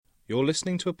You're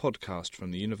listening to a podcast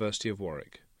from the University of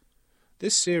Warwick.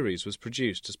 This series was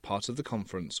produced as part of the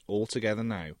conference All Together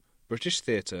Now, British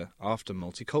Theatre After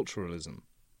Multiculturalism.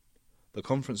 The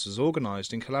conference was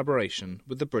organised in collaboration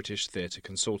with the British Theatre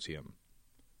Consortium.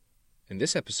 In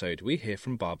this episode we hear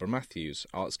from Barbara Matthews,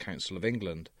 Arts Council of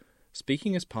England,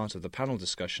 speaking as part of the panel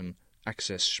discussion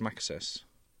Access Schmaccess.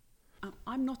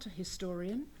 I'm not a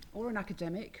historian or an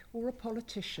academic or a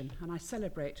politician, and I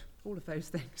celebrate all of those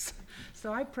things.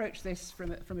 So I approach this from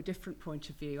a different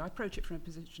point of view. I approach it from a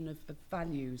position of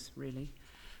values, really.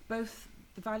 Both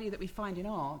the value that we find in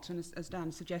art, and as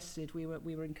Dan suggested, we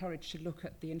were encouraged to look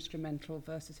at the instrumental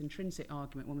versus intrinsic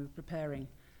argument when we were preparing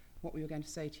what we were going to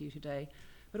say to you today,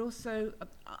 but also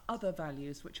other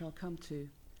values, which I'll come to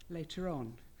later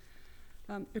on.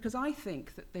 Because I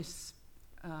think that this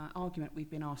argument we've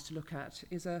been asked to look at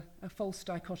is a false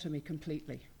dichotomy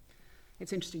completely.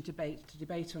 It's interesting to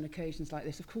debate on occasions like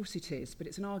this. Of course it is, but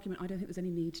it's an argument I don't think there's any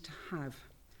need to have.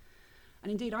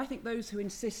 And indeed, I think those who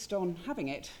insist on having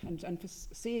it and for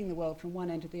seeing the world from one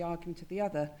end of the argument to the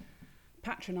other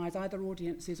patronise either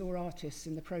audiences or artists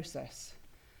in the process.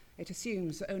 It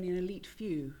assumes that only an elite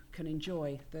few can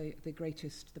enjoy the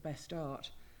greatest, the best art,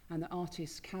 and that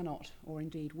artists cannot, or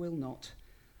indeed will not,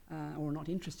 or are not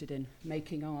interested in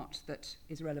making art that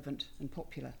is relevant and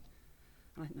popular.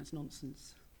 I think that's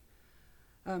nonsense.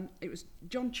 It was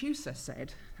John Chaucer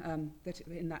said that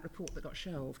in that report that got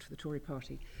shelved for the Tory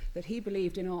party, that he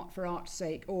believed in art for art's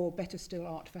sake, or better still,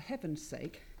 art for heaven's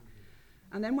sake,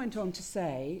 and then went on to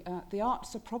say the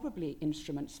arts are probably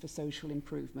instruments for social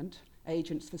improvement,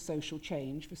 agents for social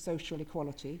change, for social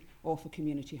equality, or for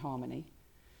community harmony.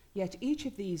 Yet each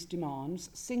of these demands,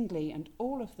 singly and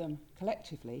all of them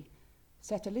collectively,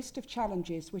 set a list of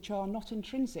challenges which are not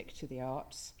intrinsic to the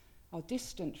arts, are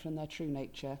distant from their true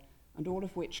nature, and all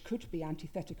of which could be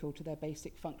antithetical to their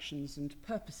basic functions and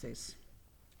purposes.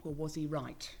 Or was he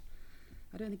right?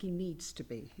 I don't think he needs to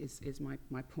be, is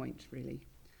my point, really.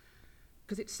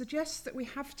 Because it suggests that we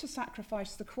have to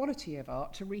sacrifice the quality of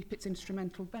art to reap its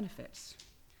instrumental benefits,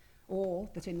 or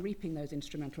that in reaping those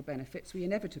instrumental benefits we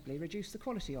inevitably reduce the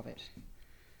quality of it.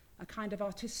 A kind of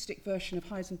artistic version of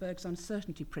Heisenberg's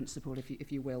uncertainty principle,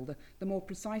 if you will. The more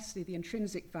precisely the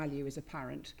intrinsic value is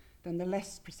apparent, then the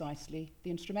less precisely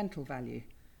the instrumental value.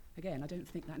 Again, I don't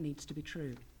think that needs to be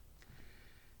true.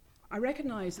 I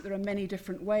recognise that there are many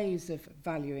different ways of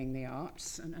valuing the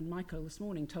arts, and Michael this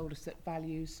morning told us that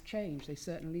values change. They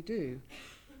certainly do.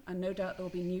 And no doubt there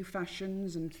will be new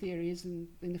fashions and theories in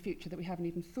the future that we haven't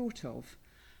even thought of.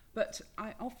 But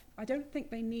I don't think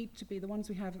they need to be, the ones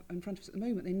we have in front of us at the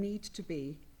moment, they need to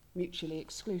be mutually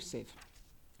exclusive.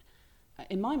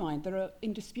 In my mind, there are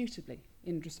indisputably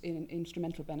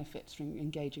instrumental benefits from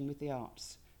engaging with the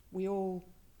arts.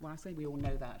 I say we all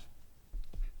know that.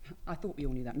 I thought we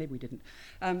all knew that, maybe we didn't.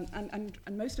 And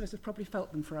most of us have probably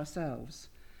felt them for ourselves.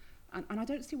 And I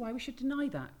don't see why we should deny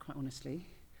that, quite honestly.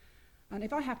 And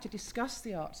if I have to discuss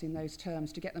the arts in those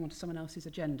terms to get them onto someone else's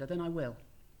agenda, then I will.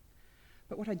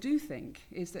 But what I do think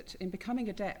is that in becoming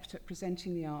adept at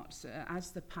presenting the arts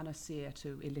as the panacea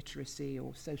to illiteracy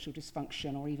or social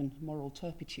dysfunction or even moral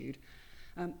turpitude,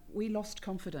 we lost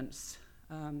confidence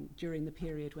during the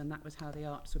period when that was how the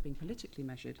arts were being politically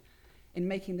measured, in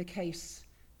making the case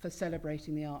for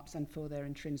celebrating the arts and for their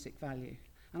intrinsic value.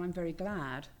 And I'm very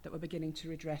glad that we're beginning to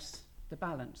redress the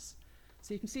balance.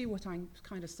 So you can see what I'm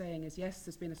kind of saying is, yes,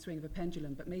 there's been a swing of a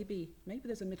pendulum, but maybe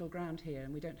there's a middle ground here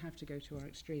and we don't have to go to our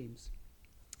extremes.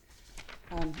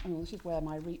 This is where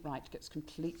my read-write gets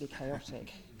completely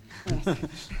chaotic.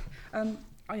 Yes.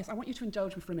 Yes, I want you to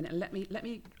indulge me for a minute and let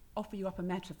me offer you up a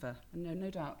metaphor. And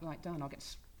no doubt, like Dan, I'll get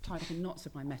tied up in knots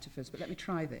of my metaphors, but let me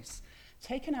try this.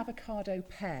 Take an avocado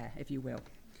pear, if you will.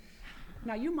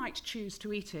 Now, you might choose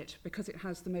to eat it because it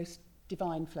has the most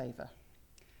divine flavour.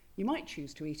 You might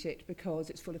choose to eat it because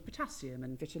it's full of potassium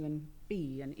and vitamin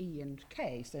B and E and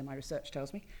K, so my research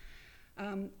tells me.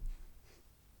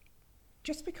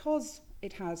 Just because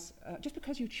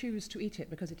you choose to eat it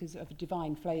because it is of a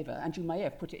divine flavour, and you may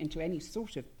have put it into any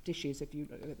sort of dishes if you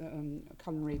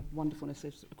culinary wonderfulness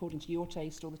according to your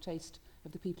taste or the taste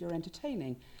of the people you're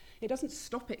entertaining, it doesn't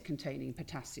stop it containing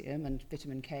potassium and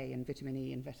vitamin K and vitamin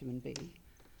E and vitamin B.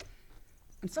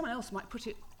 And someone else might put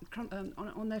it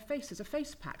on their face as a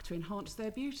face pack to enhance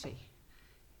their beauty.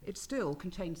 It still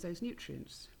contains those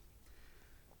nutrients.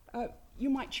 You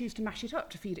might choose to mash it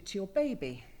up to feed it to your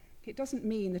baby. It doesn't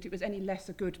mean that it was any less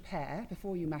a good pear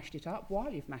before you mashed it up,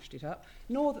 while you've mashed it up,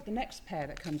 nor that the next pear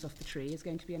that comes off the tree is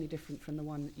going to be any different from the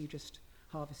one that you just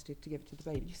harvested to give it to the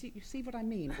baby. You see what I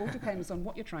mean? It all depends on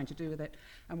what you're trying to do with it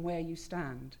and where you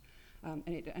stand. And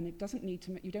it doesn't need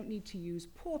to, you don't need to use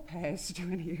poor pairs to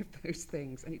do any of those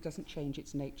things, and it doesn't change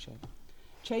its nature.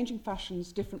 Changing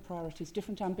fashions, different priorities,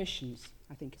 different ambitions,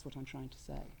 I think is what I'm trying to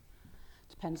say.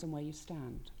 Depends on where you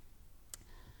stand.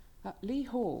 Lee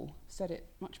Hall said it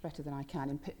much better than I can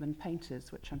in Pitman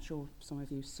Painters, which I'm sure some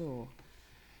of you saw.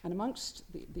 And amongst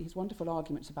these wonderful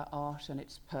arguments about art and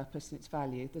its purpose and its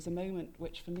value, there's a moment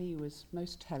which for me was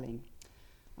most telling.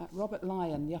 Robert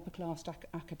Lyon, the upper-class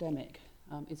academic,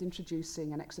 is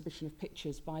introducing an exhibition of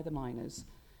pictures by the miners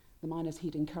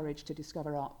he'd encouraged to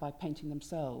discover art by painting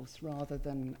themselves rather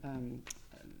than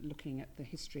looking at the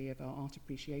history of our art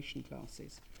appreciation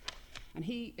classes. And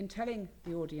he, in telling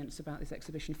the audience about this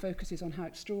exhibition, focuses on how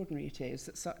extraordinary it is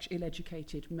that such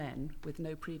ill-educated men with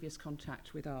no previous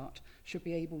contact with art should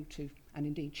be able to, and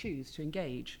indeed choose, to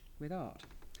engage with art.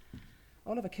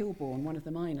 Oliver Kilbourne, one of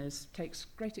the miners, takes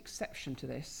great exception to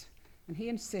this, and he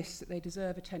insists that they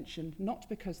deserve attention not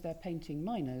because they're painting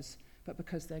miners, but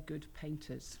because they're good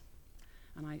painters.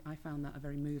 And I found that a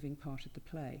very moving part of the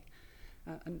play.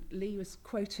 And Lee was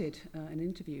quoted in an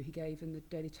interview he gave in the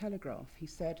Daily Telegraph. He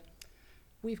said,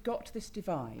 "We've got this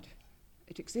divide.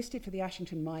 It existed for the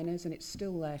Ashington miners and it's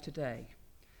still there today,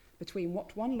 between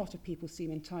what one lot of people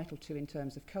seem entitled to in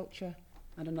terms of culture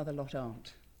and another lot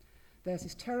aren't. There's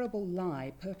this terrible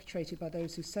lie perpetrated by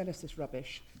those who sell us this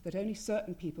rubbish that only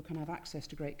certain people can have access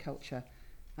to great culture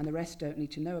and the rest don't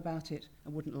need to know about it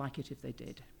and wouldn't like it if they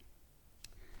did."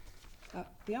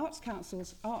 The Arts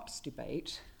Council's arts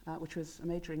debate, which was a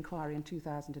major inquiry in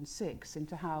 2006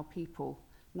 into how people,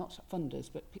 not funders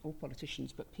or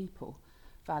politicians, but people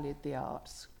valued the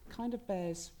arts, kind of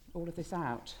bears all of this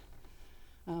out,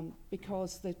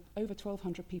 because over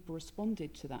 1,200 people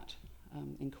responded to that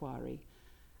inquiry.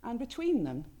 And between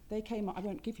them, they came up, I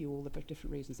won't give you all the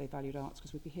different reasons they valued arts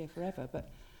because we'd be here forever,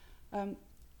 but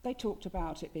they talked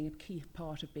about it being a key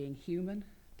part of being human.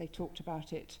 They talked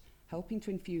about it helping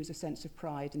to infuse a sense of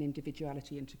pride and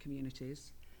individuality into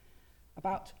communities,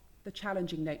 about the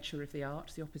challenging nature of the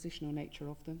arts, the oppositional nature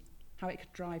of them, how it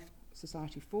could drive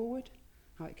society forward,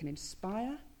 how it can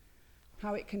inspire,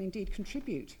 how it can indeed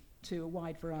contribute to a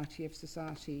wide variety of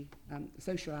society,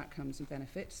 social outcomes and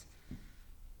benefits,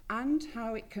 and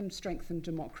how it can strengthen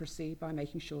democracy by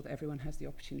making sure that everyone has the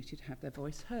opportunity to have their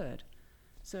voice heard.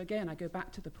 So again, I go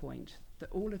back to the point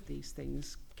that all of these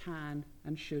things can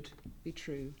and should be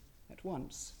true at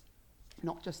once,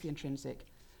 not just the intrinsic,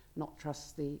 not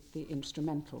just the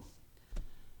instrumental.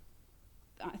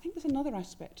 I think there's another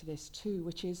aspect to this too,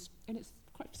 which is, and it's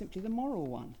quite simply the moral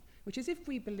one, which is if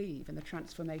we believe in the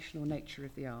transformational nature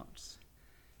of the arts,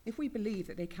 if we believe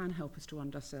that they can help us to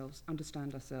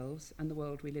understand ourselves and the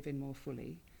world we live in more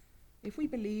fully, if we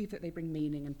believe that they bring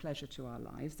meaning and pleasure to our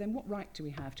lives, then what right do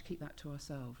we have to keep that to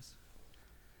ourselves?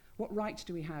 What right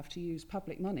do we have to use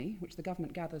public money, which the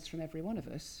government gathers from every one of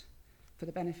us, for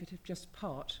the benefit of just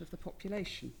part of the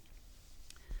population?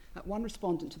 One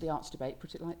respondent to the arts debate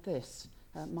put it like this.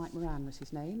 Mike Moran was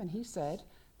his name, and he said,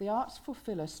 "The arts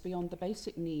fulfill us beyond the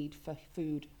basic need for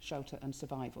food, shelter and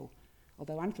survival,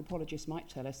 although anthropologists might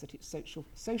tell us that its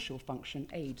social function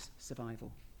aids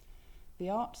survival. The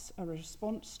arts are a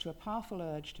response to a powerful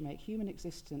urge to make human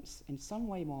existence in some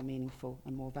way more meaningful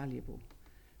and more valuable.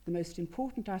 The most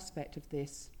important aspect of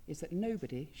this is that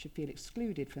nobody should feel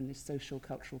excluded from this social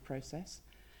cultural process,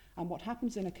 and what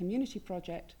happens in a community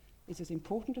project is as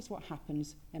important as what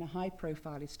happens in a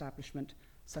high-profile establishment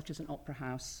such as an opera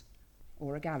house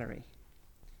or a gallery.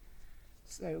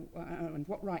 So, and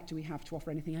what right do we have to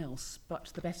offer anything else but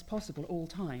the best possible at all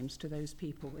times to those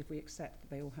people if we accept that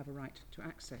they all have a right to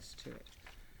access to it?"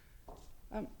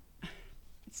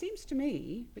 It seems to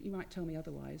me, but you might tell me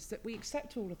otherwise, that we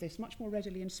accept all of this much more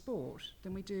readily in sport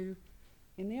than we do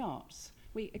in the arts.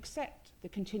 We accept the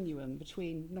continuum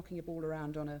between knocking a ball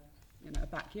around on a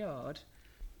backyard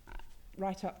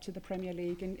right up to the Premier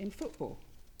League in football.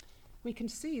 We can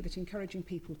see that encouraging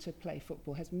people to play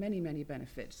football has many, many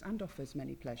benefits and offers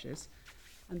many pleasures,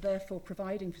 and therefore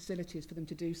providing facilities for them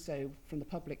to do so from the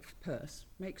public purse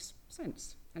makes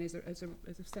sense and is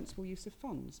a sensible use of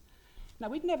funds. Now,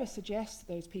 we'd never suggest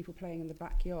those people playing in the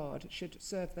backyard should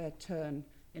serve their turn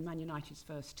in Man United's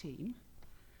first team,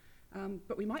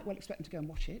 but we might well expect them to go and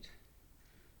watch it,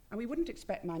 and we wouldn't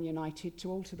expect Man United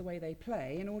to alter the way they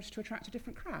play in order to attract a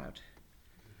different crowd.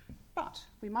 But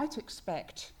we might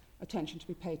expect attention to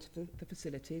be paid to the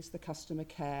facilities, the customer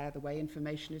care, the way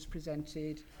information is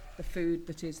presented, the food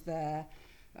that is there,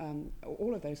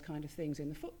 all of those kind of things in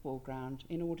the football ground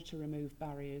in order to remove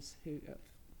barriers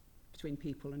between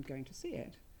people and going to see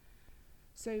it.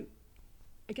 So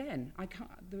again,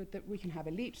 we can have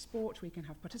elite sport, we can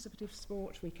have participative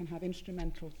sport, we can have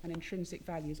instrumental and intrinsic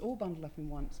values all bundled up in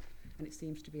once, and it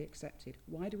seems to be accepted.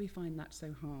 Why do we find that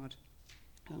so hard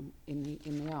in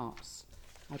the arts?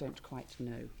 I don't quite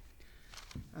know.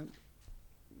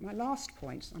 My last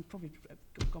point, I'm probably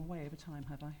gone way over time,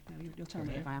 have I? No, you'll tell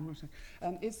me if I am.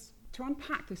 Is to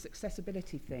unpack this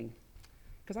accessibility thing.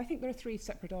 Because I think there are three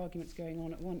separate arguments going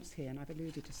on at once here, and I've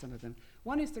alluded to some of them.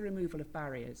 One is the removal of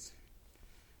barriers,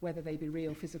 whether they be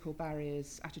real physical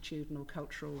barriers, attitudinal,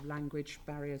 cultural, language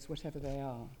barriers, whatever they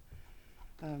are.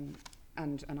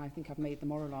 And I think I've made the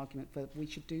moral argument that we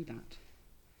should do that.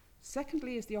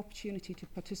 Secondly is the opportunity to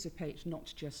participate,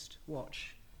 not just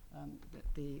watch.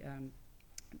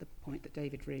 The point that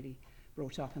David really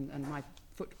brought up, and my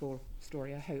football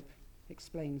story, I hope,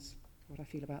 explains what I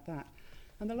feel about that.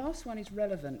 And the last one is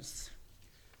relevance.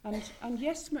 And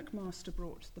yes, McMaster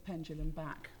brought the pendulum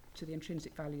back to the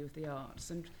intrinsic value of the arts.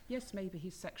 And yes, maybe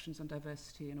his sections on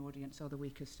diversity and audience are the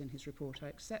weakest in his report. I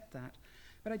accept that.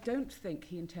 But I don't think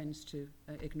he intends to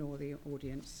ignore the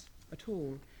audience at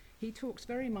all. He talks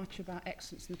very much about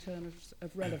excellence in terms of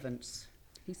relevance.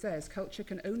 He says culture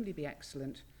can only be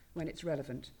excellent when it's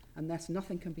relevant, and thus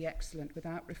nothing can be excellent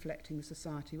without reflecting the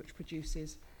society which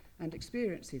produces and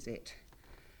experiences it.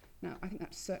 Now, I think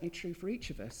that's certainly true for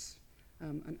each of us.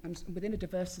 And within a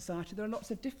diverse society, there are lots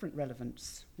of different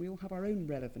relevance. We all have our own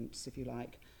relevance, if you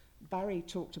like. Barry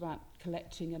talked about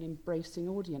collecting and embracing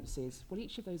audiences. Well,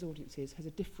 each of those audiences has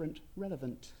a different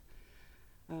relevant.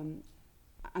 And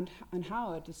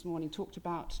Howard this morning talked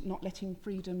about not letting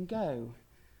freedom go.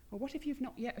 Well, what if you've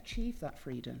not yet achieved that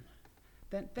freedom?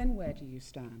 Then where do you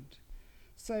stand?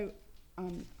 So,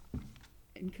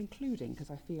 in concluding,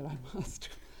 because I feel I must,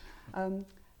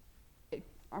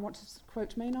 I want to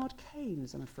quote Maynard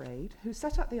Keynes, I'm afraid, who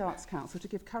set up the Arts Council to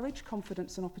give courage,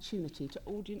 confidence and opportunity to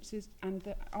audiences and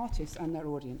the artists and their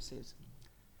audiences.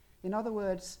 In other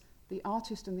words, the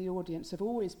artist and the audience have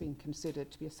always been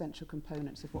considered to be essential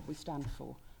components of what we stand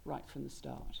for right from the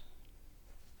start.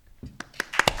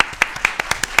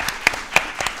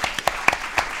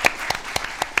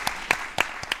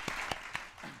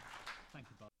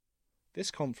 This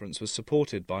conference was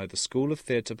supported by the School of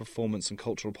Theatre, Performance and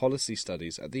Cultural Policy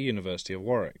Studies at the University of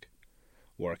Warwick,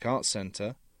 Warwick Arts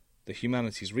Centre, the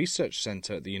Humanities Research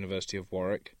Centre at the University of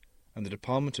Warwick, and the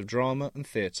Department of Drama and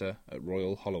Theatre at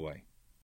Royal Holloway.